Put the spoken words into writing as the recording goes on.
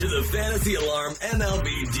the Fantasy Alarm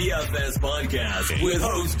MLB DFS podcast with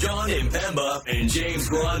hosts John Impemba and James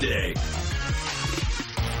Grande.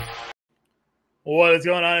 What is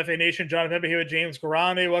going on, FA Nation? John Impemba here with James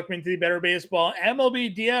Grande. Welcome to the Better Baseball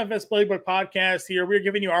MLB DFS Playbook podcast. Here we're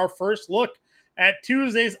giving you our first look at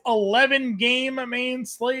Tuesday's 11-game main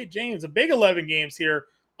slate. James, a big 11 games here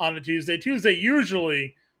on a Tuesday. Tuesday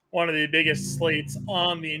usually one of the biggest slates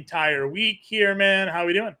on the entire week here, man. How are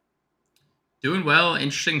we doing? Doing well.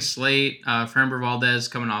 Interesting slate. Framber Valdez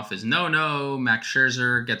coming off his no-no. Max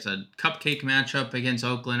Scherzer gets a cupcake matchup against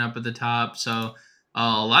Oakland up at the top. So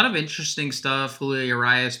a lot of interesting stuff. Julio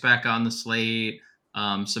Urias back on the slate.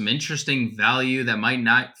 Some interesting value that might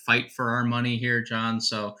not fight for our money here, John.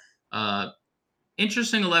 So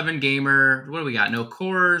interesting 11-gamer. What do we got? No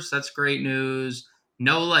cores. That's great news.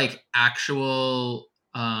 No actual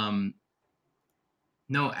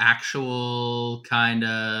kind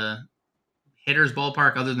of hitters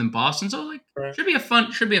ballpark other than Boston. So Right. should be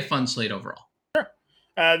a fun slate overall.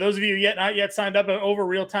 Those of you not yet signed up over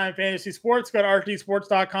real-time fantasy sports, go to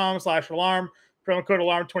rtsports.com/alarm. Promo code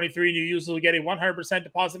alarm23, and you usually get a 100%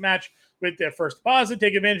 deposit match with their first deposit.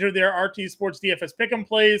 Take advantage of their RT Sports DFS pick'em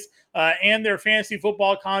plays and their fantasy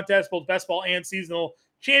football contest, both best ball and seasonal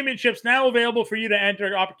championships now available for you to enter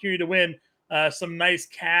an opportunity to win some nice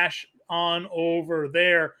cash on over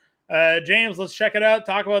there. James, let's check it out.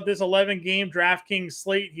 Talk about this 11-game DraftKings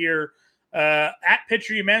slate here. At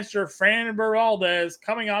pitcher you mentioned, Framber Valdez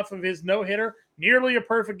coming off of his no-hitter, nearly a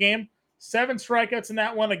perfect game. 7 strikeouts in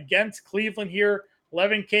that one against Cleveland here.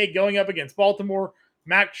 11K going up against Baltimore.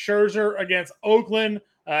 Max Scherzer against Oakland.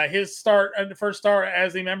 His first start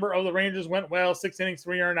as a member of the Rangers went well. 6 innings,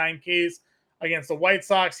 309 Ks against the White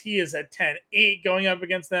Sox. He is at 10-8 going up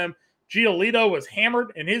against them. Giolito was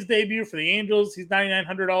hammered in his debut for the Angels. He's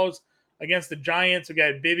 $9,900 against the Giants. We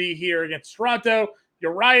got Bibby here against Toronto.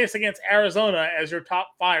 Urias against Arizona as your top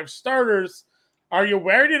 5 starters. Are you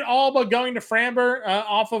worried at all about going to Framber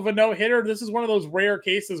off of a no-hitter? This is one of those rare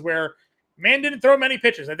cases where man didn't throw many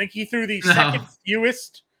pitches. I think he threw the second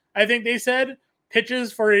fewest, I think they said,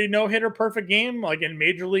 pitches for a no-hitter perfect game, like in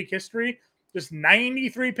Major League history. Just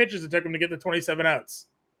 93 pitches it took him to get the 27 outs.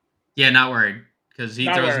 Yeah, not worried. Because he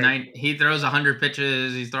throws 100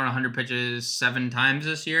 pitches. He's thrown 100 pitches 7 times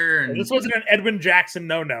this year. And this wasn't an Edwin Jackson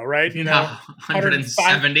no, right? You know,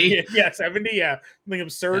 170. Yeah, 70. Yeah, something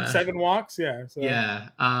absurd. 7 walks. Yeah. So. Yeah.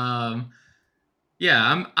 I'm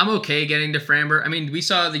okay getting to Framber. I mean, we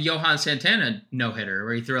saw the Johan Santana no hitter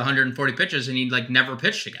where he threw 140 pitches and he never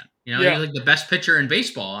pitched again. You know, he's the best pitcher in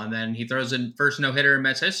baseball, and then he throws in first no hitter in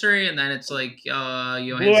Mets history, and then it's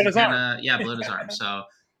Johan Santana, blew his arm. So.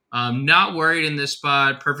 Not worried in this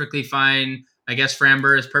spot. Perfectly fine. I guess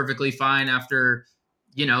Framber is perfectly fine after,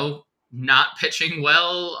 not pitching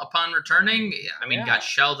well upon returning. I mean, got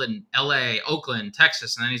shelled in LA, Oakland,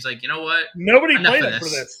 Texas. And then he's like, you know what? Nobody played him for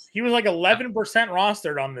this. He was 11%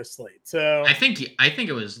 rostered on this slate. So I think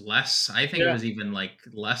it was less. I think it was even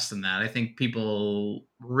less than that. I think people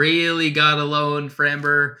really got a low in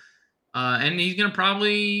Framber. And he's going to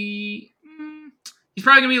probably... He's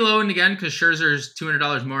probably going to be low end again because Scherzer's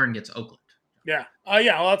 $200 more and gets Oakland. Yeah.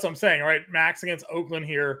 Well, that's what I'm saying, right? Max against Oakland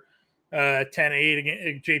here, 10-8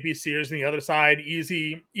 against JP Sears on the other side.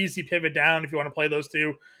 Easy pivot down if you want to play those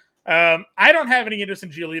two. I don't have any interest in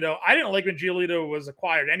Giolito. I didn't like when Giolito was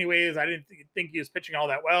acquired anyways. I didn't think he was pitching all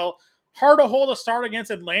that well. Hard to hold a start against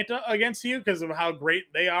Atlanta against you because of how great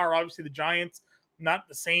they are. Obviously, the Giants, not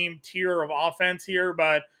the same tier of offense here,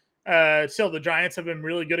 but still, the Giants have been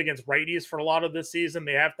really good against righties for a lot of this season.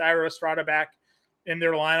 They have Thairo Estrada back in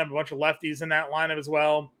their lineup, a bunch of lefties in that lineup as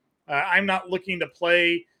well. I'm not looking to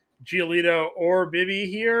play Giolito or Bibby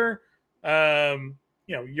here.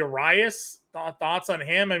 Urias, thoughts on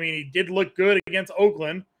him? I mean, he did look good against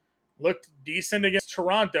Oakland, looked decent against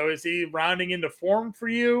Toronto. Is he rounding into form for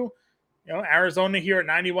you? Arizona here at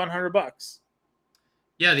 $9,100.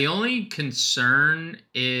 Yeah, the only concern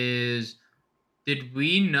is, did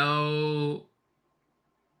we know?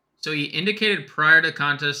 So he indicated prior to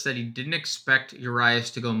contest that he didn't expect Urias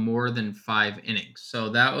to go more than 5 innings. So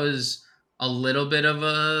that was a little bit of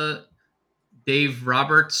a Dave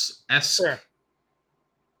Roberts-esque,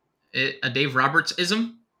 a Dave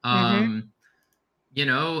Roberts-ism.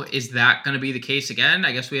 Is that going to be the case again?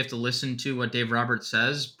 I guess we have to listen to what Dave Roberts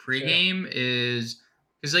says pregame.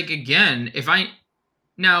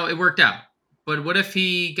 Now it worked out. But what if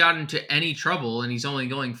he got into any trouble and he's only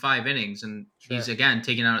going 5 innings and he's, again,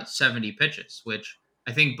 taken out at 70 pitches, which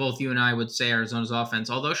I think both you and I would say Arizona's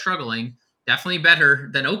offense, although struggling, definitely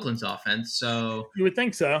better than Oakland's offense. So you would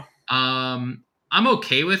think so. I'm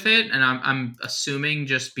okay with it, and I'm assuming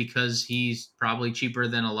just because he's probably cheaper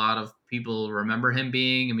than a lot of people remember him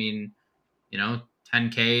being. I mean,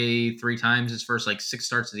 10K 3 times his first like 6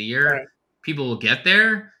 starts of the year. Right. People will get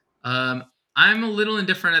there. Um, I'm a little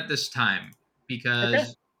indifferent at this time Okay.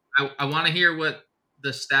 because I want to hear what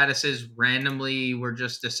the status is randomly. We're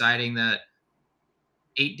just deciding that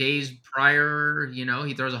 8 days prior,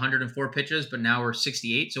 he throws 104 pitches, but now we're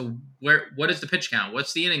 68. So what is the pitch count?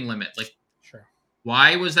 What's the inning limit? Like, Sure.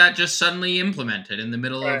 why was that just suddenly implemented in the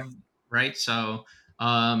middle Right. of right? So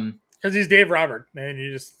um Because he's Dave Robert, man.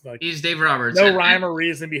 You just like he's Dave Roberts. no And rhyme or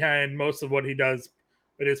reason behind most of what he does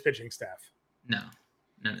with his pitching staff. no,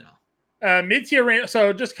 none at all. Mid-tier range.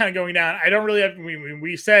 So just kind of going down. I don't really have.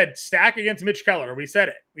 We said stack against Mitch Keller. We said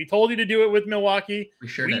it. We told you to do it with Milwaukee. We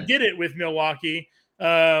sure We did. did it with Milwaukee.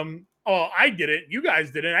 I did it. You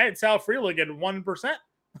guys didn't. I had Sal Frelick at 1%.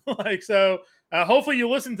 Like so. Hopefully you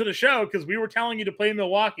listened to the show because we were telling you to play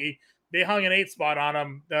Milwaukee. They hung an 8 spot on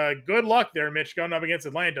them. Good luck there, Mitch, going up against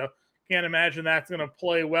Atlanta. Can't imagine that's going to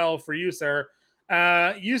play well for you, sir.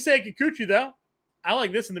 You say Kikuchi though. I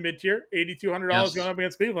like this in the mid-tier. $8,200 going up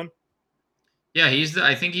against Cleveland. Yeah,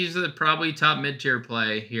 I think he's the probably top mid-tier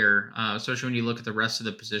play here, especially when you look at the rest of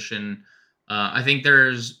the position. I think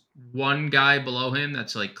there's one guy below him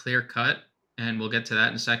that's like clear cut, and we'll get to that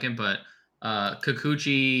in a second. But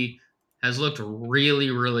Kikuchi has looked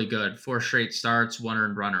really, really good. 4 straight starts, 1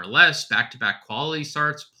 earned run or less, back-to-back quality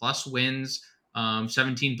starts, plus wins,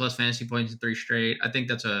 17 plus fantasy points in 3 straight. I think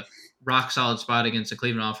that's a rock solid spot against the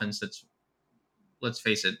Cleveland offense. That's, let's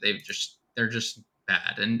face it, they're just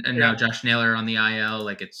bad. And now Josh Naylor on the IL,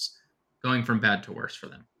 like it's going from bad to worse for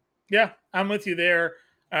them. Yeah, I'm with you there.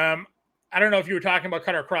 I don't know if you were talking about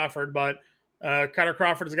Cutter Crawford, but Cutter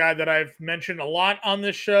Crawford is a guy that I've mentioned a lot on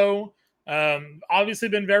this show. Obviously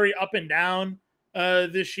been very up and down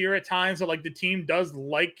this year at times, but like the team does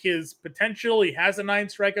like his potential. He has a 9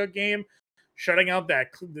 strikeout game, shutting out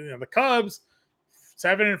the Cubs.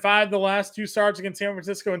 7-5 the last 2 starts against San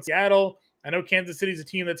Francisco and Seattle. I know Kansas City's a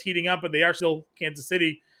team that's heating up, but they are still Kansas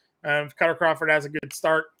City. If Cutter Crawford has a good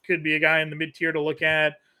start, could be a guy in the mid-tier to look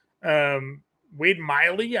at. Wade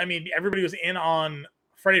Miley, I mean, everybody was in on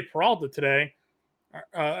Freddie Peralta today.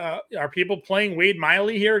 Are people playing Wade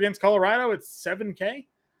Miley here against Colorado? It's 7K?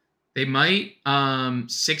 They might.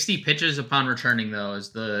 60 pitches upon returning, though,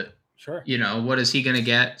 is the Sure. What is he going to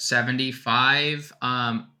get? 75.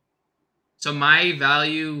 So my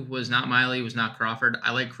value was not Miley, was not Crawford.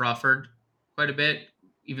 I like Crawford quite a bit,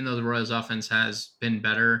 even though the Royals offense has been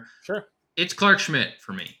better. Sure. It's Clark Schmidt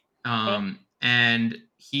for me. And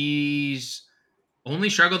he's only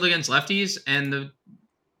struggled against lefties, and the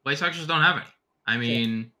White Sox just don't have any. I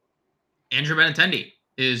mean, Andrew Benintendi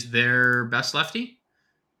is their best lefty.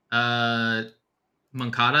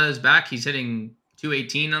 Moncada is back. He's hitting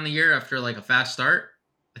 218 on the year after like a fast start.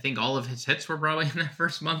 I think all of his hits were probably in that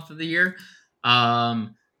first month of the year.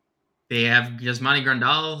 They have Yasmani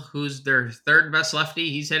Grandal, who's their 3rd best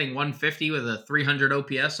lefty. He's hitting 150 with a 300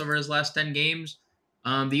 OPS over his last 10 games.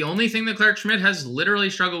 The only thing that Clark Schmidt has literally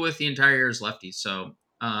struggled with the entire year is lefties. So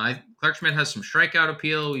Clark Schmidt has some strikeout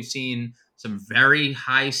appeal. We've seen some very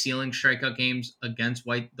high ceiling strikeout games against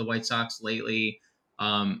the White Sox lately.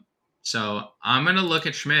 So I'm going to look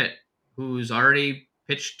at Schmidt, who's already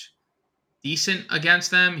pitched decent against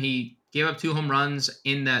them. He gave up 2 home runs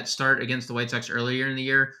in that start against the White Sox earlier in the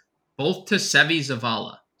year, both to Sevi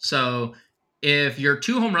Zavala. So if your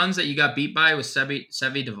 2 home runs that you got beat by was Sevi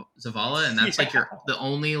Zavala, and that's like the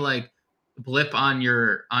only like blip on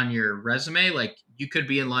your resume, like you could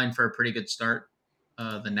be in line for a pretty good start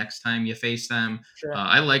the next time you face them. Sure.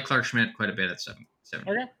 I like Clark Schmidt quite a bit at 7.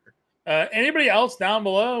 Okay. Anybody else down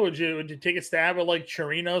below? Would you take a stab at like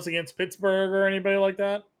Chirinos against Pittsburgh or anybody like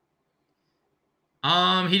that?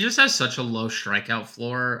 He just has such a low strikeout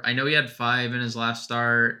floor. I know he had 5 in his last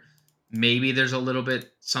start. Maybe there's a little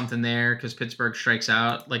bit something there because Pittsburgh strikes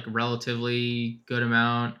out like a relatively good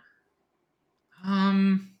amount.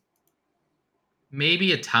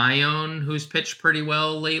 Maybe a Tyone who's pitched pretty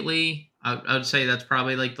well lately. I would say that's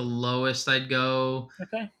probably like the lowest I'd go.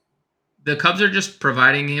 Okay. The Cubs are just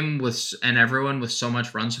providing him and everyone with so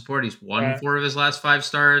much run support. He's won 4 of his last 5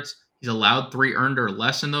 starts. He's allowed 3 earned or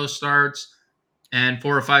less in those starts. And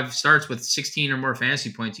 4 or 5 starts with 16 or more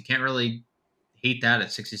fantasy points. You can't really hate that at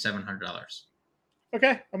 $6,700.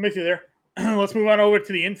 Okay, I'm with you there. Let's move on over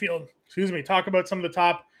to the infield. Talk about some of the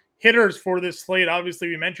top hitters for this slate. Obviously,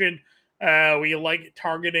 we mentioned we like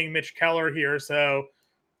targeting Mitch Keller here. So,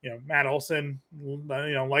 Matt Olson,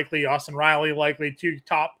 likely Austin Riley, likely 2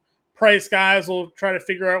 top price guys. We'll try to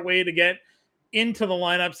figure out a way to get into the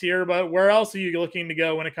lineups here. But where else are you looking to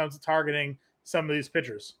go when it comes to targeting some of these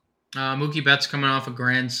pitchers. Mookie Betts coming off a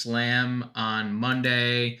grand slam on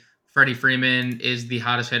Monday. Freddie Freeman is the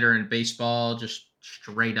hottest hitter in baseball, just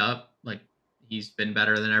straight up. Like, he's been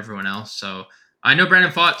better than everyone else. So I know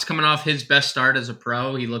Brandon Pfaadt's coming off his best start as a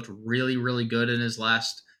pro. He looked really, really good in his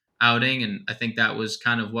last outing, and I think that was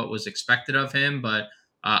kind of what was expected of him. But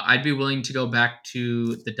I'd be willing to go back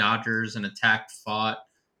to the Dodgers and attack Pfaadt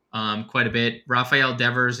quite a bit. Rafael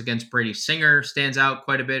Devers against Brady Singer stands out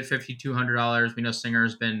quite a bit, $5,200. We know Singer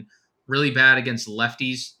has been really bad against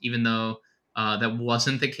lefties, even though that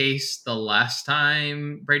wasn't the case the last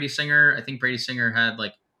time Brady Singer. I think Brady Singer had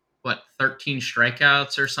 13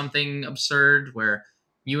 strikeouts or something absurd, where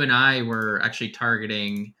you and I were actually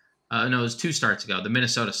targeting. No, it was 2 starts ago, the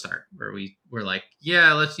Minnesota start, where we were like,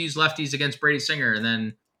 yeah, let's use lefties against Brady Singer. And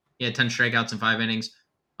then he had 10 strikeouts in 5 innings.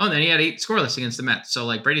 Oh, and then he had 8 scoreless against the Mets.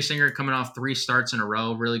 So Brady Singer coming off 3 starts in a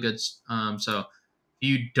row, really good. So if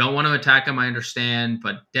you don't want to attack him, I understand.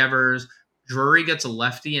 But Devers, Drury gets a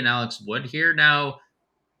lefty, and Alex Wood here. Now,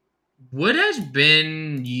 Wood has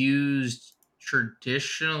been used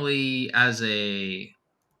traditionally as a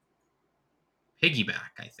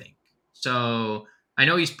piggyback, I think. So I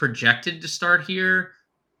know he's projected to start here.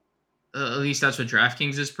 At least that's what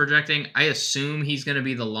DraftKings is projecting. I assume he's going to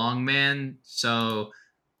be the long man. So,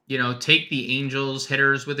 take the Angels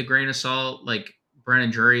hitters with a grain of salt, like Brennan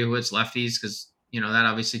Drury, who hits lefties, because, that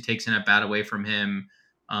obviously takes an at-bat away from him.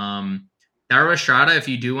 Dairo Estrada, if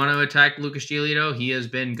you do want to attack Lucas Giolito, he has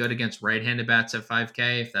been good against right-handed bats at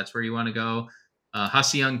 5K, if that's where you want to go.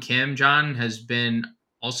 Ha-Seong Kim, John, has been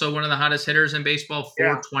also one of the hottest hitters in baseball,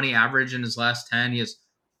 420 average in his last 10. He has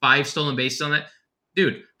 5 stolen bases on it.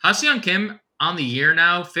 Dude, Ha-Seong Kim on the year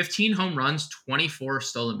now, 15 home runs, 24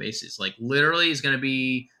 stolen bases. Literally he's going to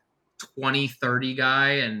be 20-30 guy.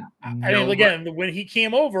 And again, when he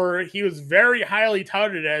came over, he was very highly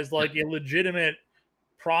touted as a legitimate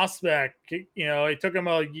prospect. It took him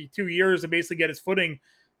 2 years to basically get his footing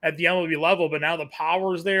at the MLB level, but now the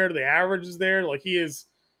power is there, the average is there. He is,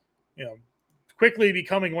 quickly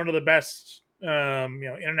becoming one of the best,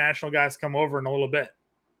 international guys to come over in a little bit.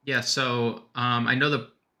 Yeah. So I know the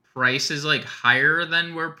price is higher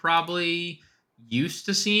than we're probably used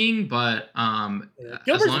to seeing, but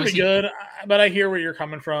Gilbert's pretty good, but I hear where you're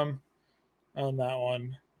coming from on that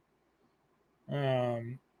one.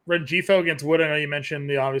 Rengifo against Wood. I know you mentioned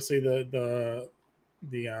the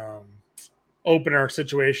opener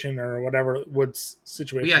situation or whatever Wood's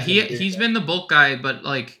situation. Yeah, he's been the bulk guy, but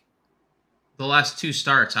the last 2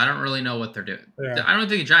 starts, I don't really know what they're doing. Yeah. I don't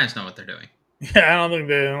think the Giants know what they're doing. Yeah, I don't think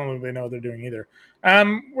they know what they're doing either.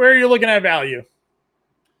 Where are you looking at value?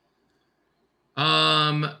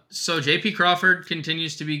 So JP Crawford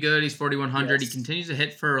continues to be good. He's 4,100. Yes. He continues to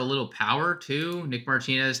hit for a little power too. Nick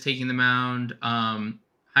Martinez taking the mound.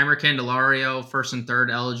 Heimer Candelario, 1st and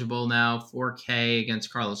 3rd eligible now. 4K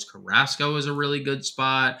against Carlos Carrasco is a really good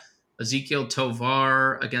spot. Ezequiel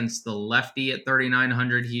Tovar against the lefty at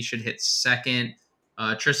 3,900. He should hit 2nd.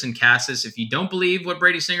 Tristan Cassis, if you don't believe what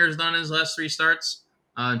Brady Singer has done in his last 3 starts,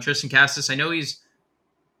 Tristan Cassis, I know he's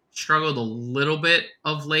struggled a little bit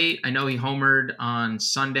of late. I know he homered on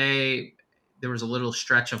Sunday. There was a little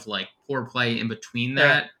stretch of poor play in between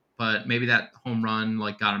that, but maybe that home run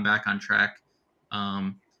got him back on track.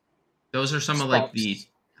 Those are some of the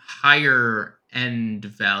higher end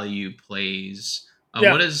value plays.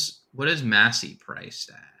 What is Massey priced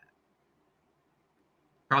at?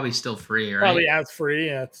 Probably still free, right? Probably as free.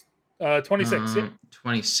 Yeah, it's 26.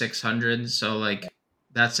 2,600. So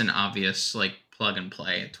that's an obvious plug and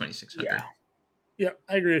play at 2,600. Yeah,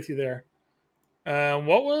 I agree with you there.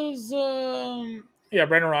 What was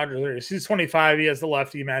Brendan Rodgers? He's 25. He has the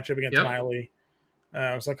lefty matchup against Miley.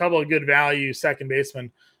 So a couple of good value second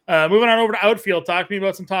basemen. Moving on over to outfield. Talk to me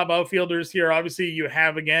about some top outfielders here. Obviously, you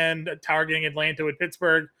have again targeting Atlanta with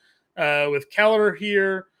Pittsburgh with Keller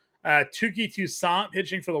here. Touki Toussaint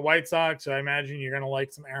pitching for the White Sox. So I imagine you're going to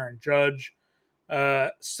like some Aaron Judge.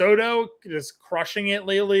 Soto just crushing it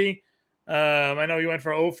lately. I know he went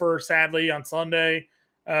for 0 sadly on Sunday.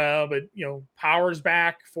 But Power's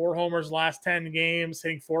back, 4 homers last 10 games,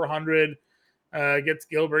 hitting 400. Gets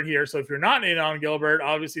Gilbert here. So if you're not in on Gilbert,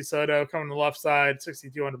 obviously Soto coming to the left side,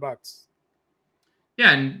 $6,200.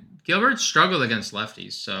 Yeah, and Gilbert struggled against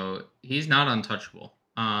lefties, so he's not untouchable.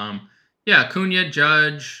 Acuna,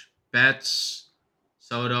 Judge, Betts,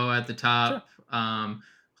 Soto at the top. Sure.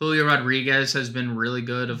 Julio Rodriguez has been really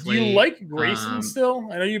good of late. Do you like Grayson still?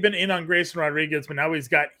 I know you've been in on Grayson Rodriguez, but now he's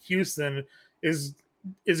got Houston. Is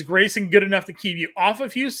Grayson good enough to keep you off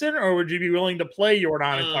of Houston, or would you be willing to play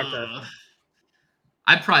Yordan and Tucker?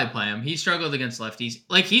 I'd probably play him. He struggled against lefties.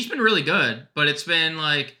 He's been really good, but it's been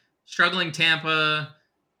struggling Tampa,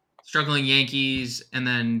 struggling Yankees, and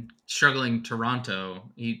then struggling Toronto.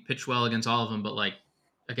 He pitched well against all of them, but like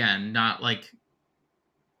again, not like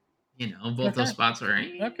both those spots are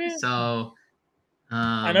Okay. so.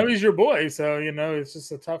 I know he's your boy, so it's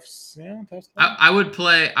just a tough spot. I would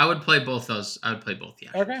play both those. I would play both the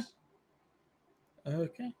actions.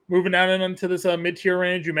 Okay. Moving down into this mid-tier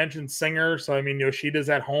range, you mentioned Singer, so I mean Yoshida's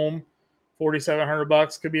at home,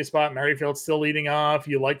 $4,700 could be a spot. Merrifield's still leading off.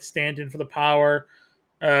 You like Stanton for the power.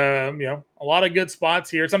 A lot of good spots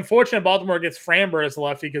here. It's unfortunate Baltimore gets Framber as a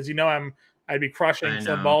lefty because I'd be crushing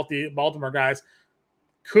some Baltimore guys.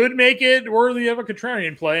 Could make it worthy of a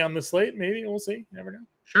contrarian play on the slate. Maybe we'll see. Never know.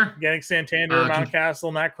 Sure. Getting Santander, Mountcastle,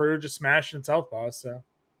 and that crew just smashing in Southpaw. So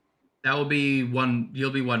that will be one.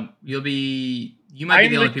 You might be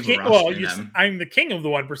the only people rostering them. I'm the king of the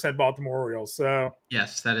 1% Baltimore Orioles. So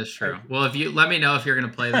yes, that is true. Well, if you let me know if you're going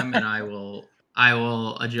to play them, and I will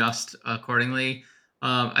adjust accordingly.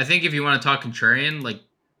 I think if you want to talk contrarian, like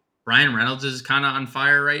Brian Reynolds is kind of on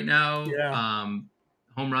fire right now. Yeah.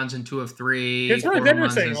 Home runs in 2 of 3. Pittsburgh's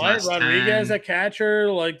interesting, right? Rodriguez 10. At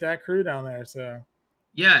catcher, like that crew down there. So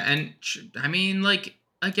yeah, and I mean, like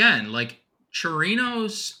again, like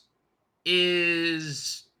Chirinos he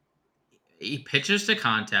pitches to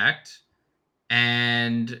contact,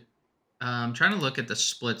 and I'm trying to look at the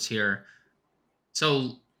splits here.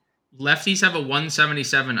 So lefties have a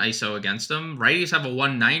 177 ISO against them. Righties have a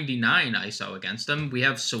 199 ISO against them. We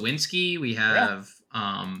have Sawinski. We have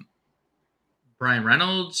Brian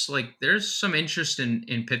Reynolds. Like, there's some interest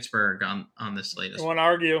in Pittsburgh on this slate. I won't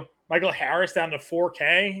argue. Michael Harris down to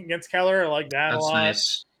 4K against Keller. I like that a lot.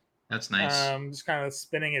 Nice. That's nice. Just kind of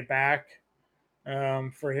spinning it back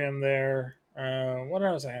for him there. What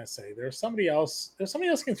else was I going to say? There's somebody else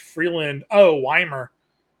against Freeland. Oh, Weimer.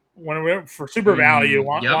 For super value,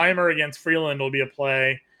 Weimer against Freeland will be a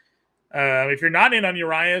play. If you're not in on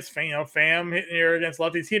Urias, Pham hitting here against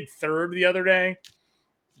lefties. He hit third the other day.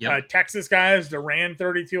 Yep. Texas guys, Duran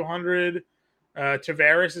 3,200.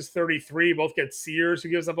 Tavares is 33. Both get Sears, who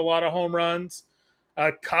gives up a lot of home runs.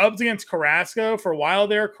 Cubs against Carrasco. For a while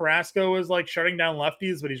there, Carrasco was like shutting down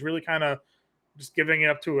lefties, but he's really kind of just giving it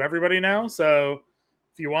up to everybody now. So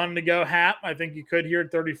if you wanted to go Hap, I think you could here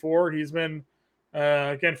at 34. He's been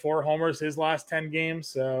again 4 homers his last 10 games.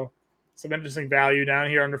 So some interesting value down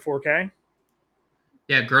here under 4K.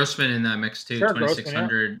 Yeah, Grossman in that mix too. Sure,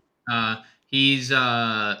 2,600. Yeah. He's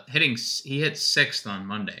he hit 6th on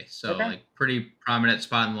Monday. So like pretty prominent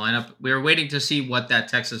spot in the lineup. We were waiting to see what that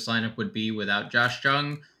Texas lineup would be without Josh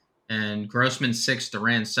Jung, and Grossman 6th,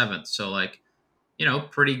 Duran 7th. So like,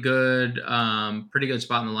 pretty good spot in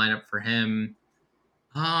the lineup for him.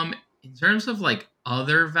 In terms of like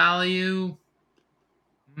other value,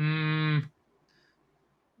 if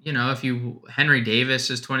Henry Davis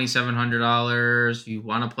is $2,700, if you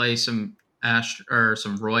want to play some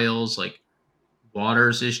some Royals, like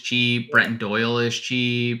Waters is cheap, Brenton Doyle is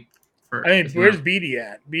cheap. Where's Beatty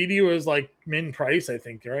at? Beatty was like min price, I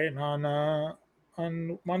think, right? On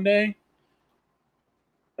Monday.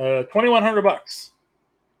 $2,100.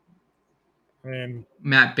 And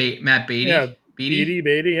Matt Beatty. Yeah,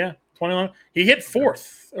 Beatty, yeah. 21. He hit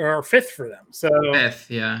 4th or 5th for them. So 5th,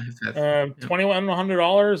 yeah.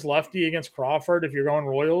 $2,100 lefty against Crawford if you're going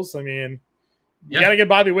Royals. I mean, you got to get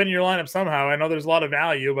Bobby Witt in your lineup somehow. I know there's a lot of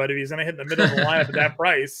value, but if he's going to hit the middle of the lineup at that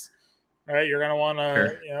price, right, you're going to want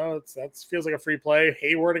to, that feels like a free play.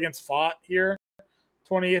 Hayward against Fott here,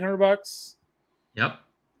 $2,800. Yep.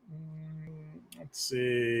 Let's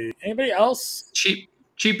see. Anybody else? Cheap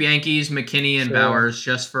Yankees, McKinney and Bowers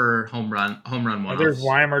just for home run one. There's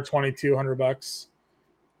Weimer,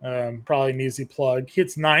 $2,200. Probably an easy plug.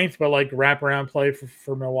 Hits 9th, but like wraparound play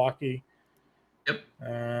for Milwaukee. Yep.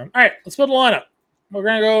 All right, let's put the lineup. We're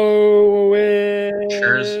gonna go with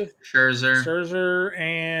Scherzer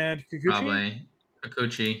and Kikuchi. Probably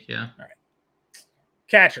Kikuchi, yeah. All right.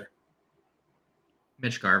 Catcher.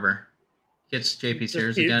 Mitch Garver. Gets JP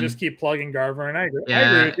Sears again. Just keep plugging Garver, and I agree. Yeah, I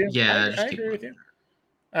agree with you. Yeah, I agree with you.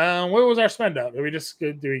 What was our spend up? Do we just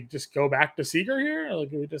go back to Seager here? Or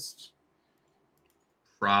do we just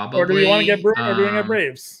probably? Or do we want to get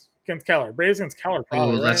Braves against Keller? Braves against Keller,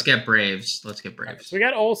 probably. Let's get Braves. Right, so we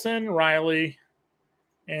got Olsen, Riley,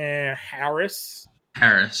 and Harris.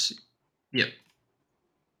 Yep.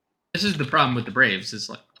 This is the problem with the Braves. Is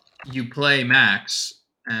like you play Max,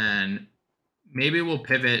 and maybe we'll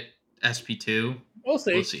pivot SP2. We'll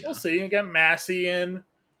see. You got Massey in.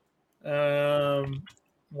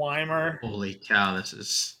 Weimer. Holy cow, this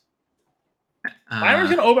is. Weimer's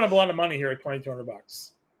gonna open up a lot of money here at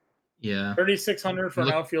 $2,200. Yeah, 3,600 for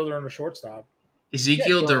an outfielder and a shortstop.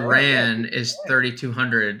 Ezekiel Duran is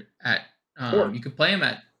 3,200 at. You could play him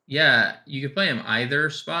at. Yeah, you could play him either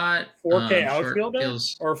spot. 4K Short outfielder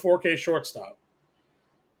feels. or 4K shortstop.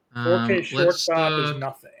 4K Let's shortstop is look.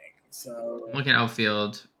 nothing. So I'm looking at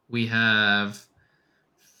outfield. We have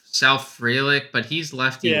South Frelick, but he's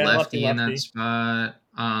lefty in that spot.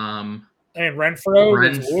 And Renfroe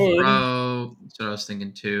gets wood. That's what I was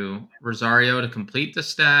thinking too. Rosario to complete the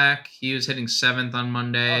stack. He was hitting 7th on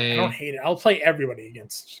Monday. I don't hate it. I'll play everybody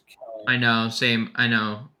against Keller. I know. Same. I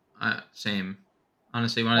know. Same.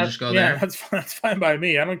 Honestly, want to just go there? Yeah, that's fine by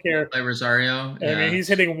me. I don't care. Play Rosario. I mean, he's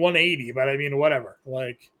hitting 180, but I mean, whatever.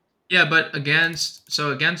 Like, yeah, but against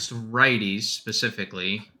righties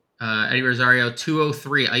specifically, Eddie Rosario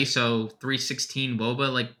 203 ISO 316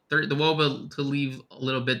 WOBA, like the WOBA to leave a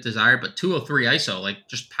little bit desired, but 203 ISO, like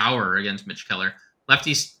just power against Mitch Keller.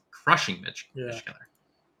 Lefty's crushing Mitch Keller. Just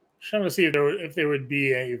trying to see if there would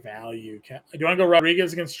be a value. Do you want to go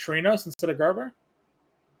Rodriguez against Trinos instead of Garber?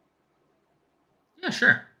 Yeah,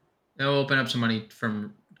 sure. They'll open up some money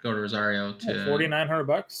from go to Rosario to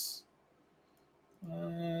 $4,900.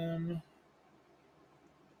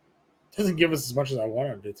 Doesn't give us as much as I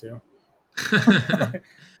wanted it to.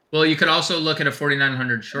 Well, you could also look at a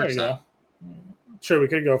 4,900 shortstop. Sure, we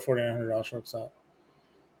could go $4,900 shortstop,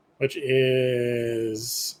 which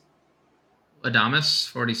is Adames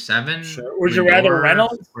 47. Sure. Would you rather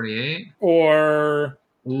Reynolds 48 or?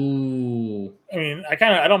 Ooh. I mean, I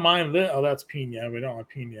don't mind this. Oh, that's Pena. We don't want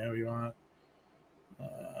Pena. We want.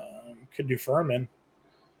 Could do Furman.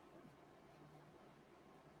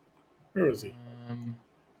 Where is he?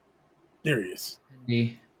 There he is.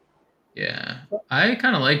 Yeah, I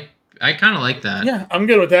kind of like that. Yeah, I'm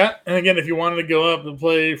good with that. And again, if you wanted to go up and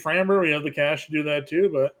play Framber, we have the cash to do that too.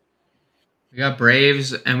 But we got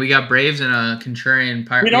Braves and a contrarian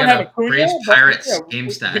Pirate. We don't have Acuna, Braves Pirates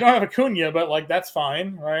game stack. We don't have Acuna, but like that's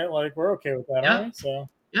fine, right? Like we're okay with that, aren't we? So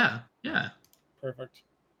yeah, perfect.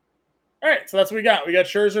 All right, so that's what we got. We got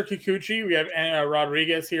Scherzer, Kikuchi. We have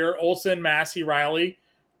Rodriguez here, Olsen, Massey, Riley,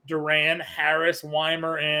 Duran, Harris,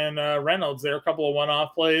 Weimer, and Reynolds. There are a couple of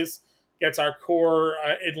one-off plays. Gets our core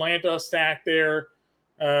Atlanta stack there.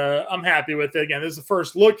 I'm happy with it. Again, this is the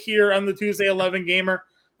first look here on the Tuesday 11 Gamer.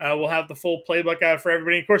 We'll have the full playbook out for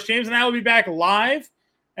everybody. Of course, James and I will be back live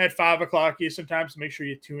at 5 o'clock Eastern time, so make sure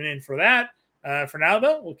you tune in for that. For now,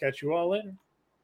 though, we'll catch you all later.